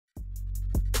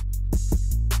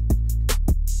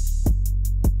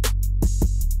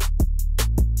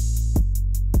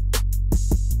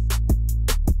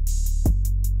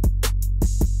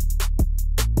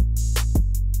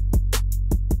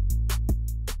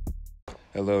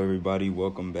Hello everybody,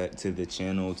 welcome back to the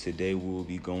channel. Today we'll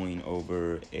be going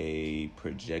over a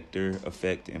projector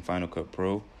effect in Final Cut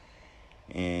Pro.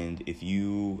 And if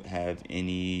you have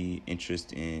any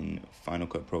interest in Final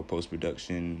Cut Pro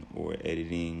post-production or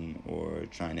editing or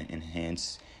trying to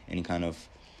enhance any kind of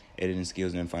editing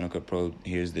skills in Final Cut Pro,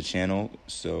 here's the channel.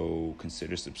 So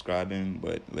consider subscribing,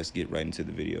 but let's get right into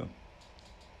the video.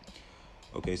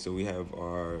 Okay, so we have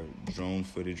our drone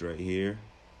footage right here.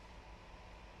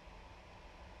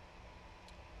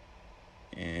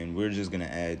 And we're just gonna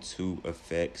add two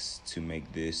effects to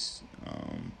make this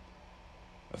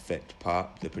effect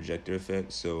pop, the projector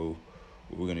effect. So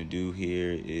what we're gonna do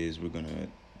here is we're gonna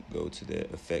go to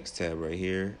the effects tab right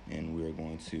here, and we're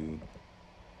going to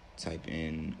type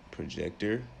in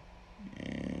projector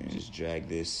and just drag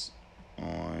this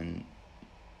on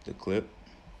the clip.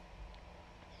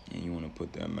 And you want to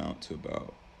put the amount to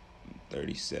about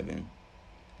 37.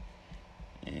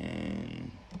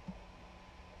 And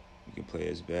you can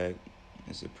play us back.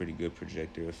 It's a pretty good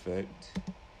projector effect.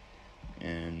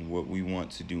 And what we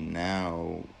want to do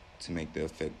now to make the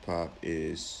effect pop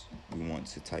is we want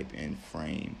to type in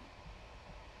frame.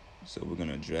 So we're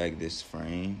gonna drag this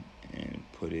frame and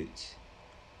put it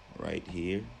right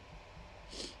here.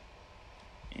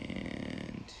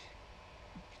 And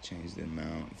change the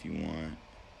amount if you want.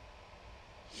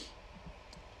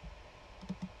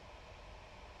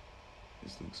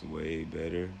 This looks way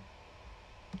better.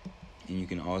 And you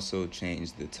can also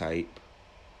change the type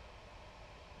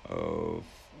of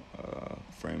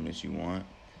frame that you want.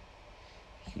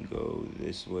 You can go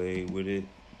this way with it.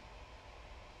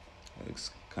 It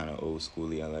looks kind of old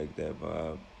schooly. I like that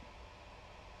vibe.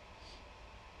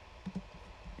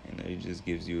 And it just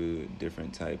gives you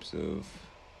different types of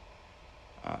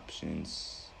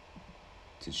options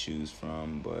to choose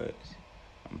from, but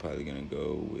I'm probably gonna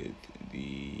go with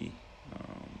the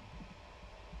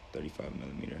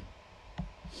 35mm.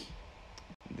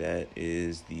 That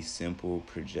is the simple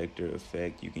projector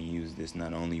effect. You can use this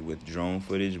not only with drone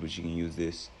footage, but you can use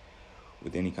this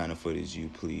with any kind of footage you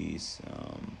please.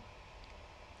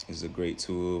 It's a great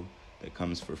tool that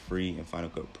comes for free in Final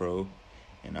Cut Pro,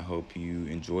 and I hope you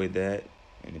enjoyed that.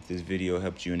 And if this video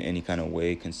helped you in any kind of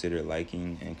way, consider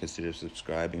liking and consider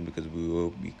subscribing, because we will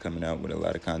be coming out with a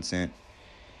lot of content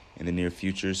in the near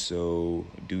future. So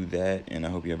do that, and I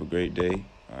hope you have a great day.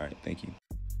 All right, thank you.